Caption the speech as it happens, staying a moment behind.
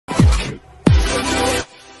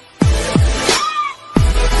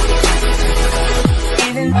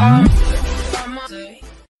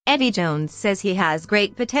Eddie Jones says he has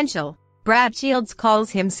great potential. Brad Shields calls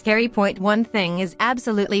him scary. One thing is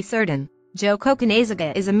absolutely certain: Joe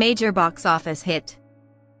Cokanasiga is a major box office hit.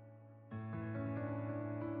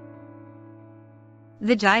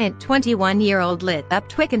 The giant 21-year-old lit up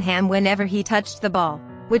Twickenham whenever he touched the ball,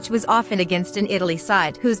 which was often against an Italy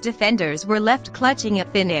side whose defenders were left clutching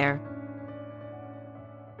at thin air.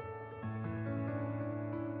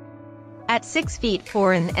 At 6 feet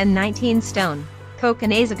 4 and 19 stone,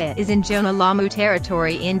 Cokanasiga is in Jonah Lamu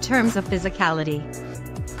territory in terms of physicality.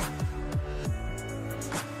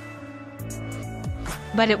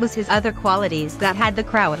 But it was his other qualities that had the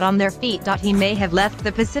crowd on their feet. He may have left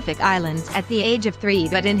the Pacific Islands at the age of 3,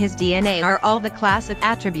 but in his DNA are all the classic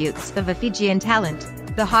attributes of a Fijian talent: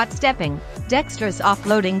 the hot stepping, dexterous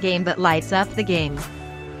offloading game that lights up the game.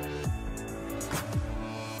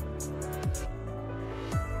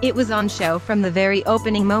 It was on show from the very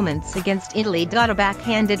opening moments against Italy. A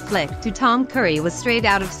backhanded flick to Tom Curry was straight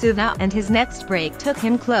out of Suva, and his next break took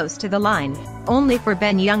him close to the line, only for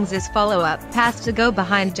Ben Youngs's follow-up pass to go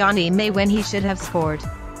behind Johnny May when he should have scored.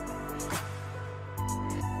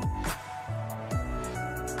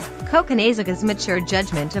 Cokanasiga's mature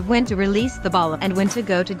judgment of when to release the ball and when to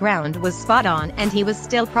go to ground was spot on, and he was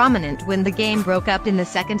still prominent when the game broke up in the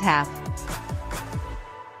second half.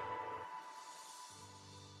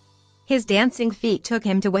 His dancing feet took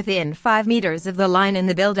him to within 5 meters of the line in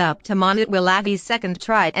the build-up to Monut Wilavi's second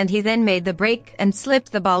try, and he then made the break and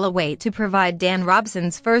slipped the ball away to provide Dan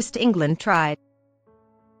Robson's first England try.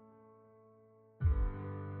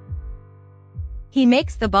 "He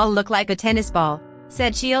makes the ball look like a tennis ball,"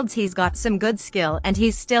 said Shields. "He's got some good skill and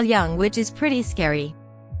he's still young, which is pretty scary.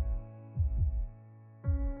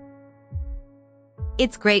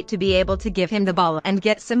 It's great to be able to give him the ball and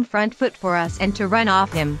get some front foot for us and to run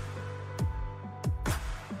off him.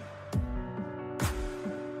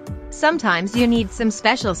 Sometimes you need some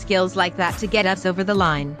special skills like that to get us over the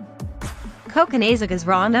line." Cokanasiga's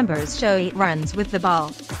raw numbers show 8 runs with the ball,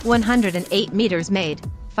 108 meters made,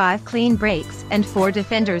 5 clean breaks, and 4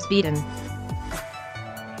 defenders beaten.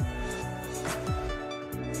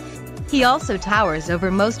 He also towers over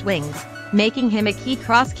most wings, making him a key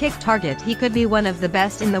cross-kick target. "He could be one of the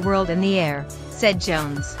best in the world in the air," said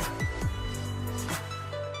Jones.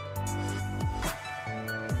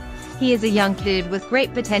 "He is a young kid with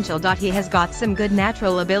great potential. He has got some good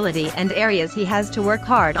natural ability and areas he has to work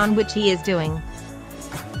hard on, which he is doing.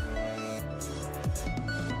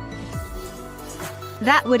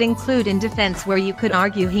 That would include in defense, where you could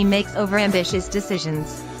argue he makes overambitious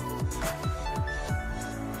decisions.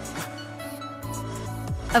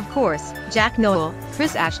 Of course, Jack Nowell,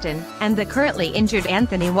 Chris Ashton, and the currently injured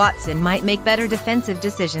Anthony Watson might make better defensive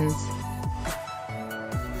decisions.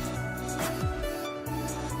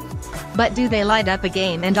 But do they light up a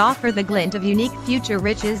game and offer the glint of unique future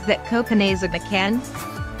riches that Cokanasiga can?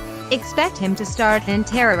 Expect him to start and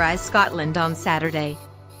terrorize Scotland on Saturday.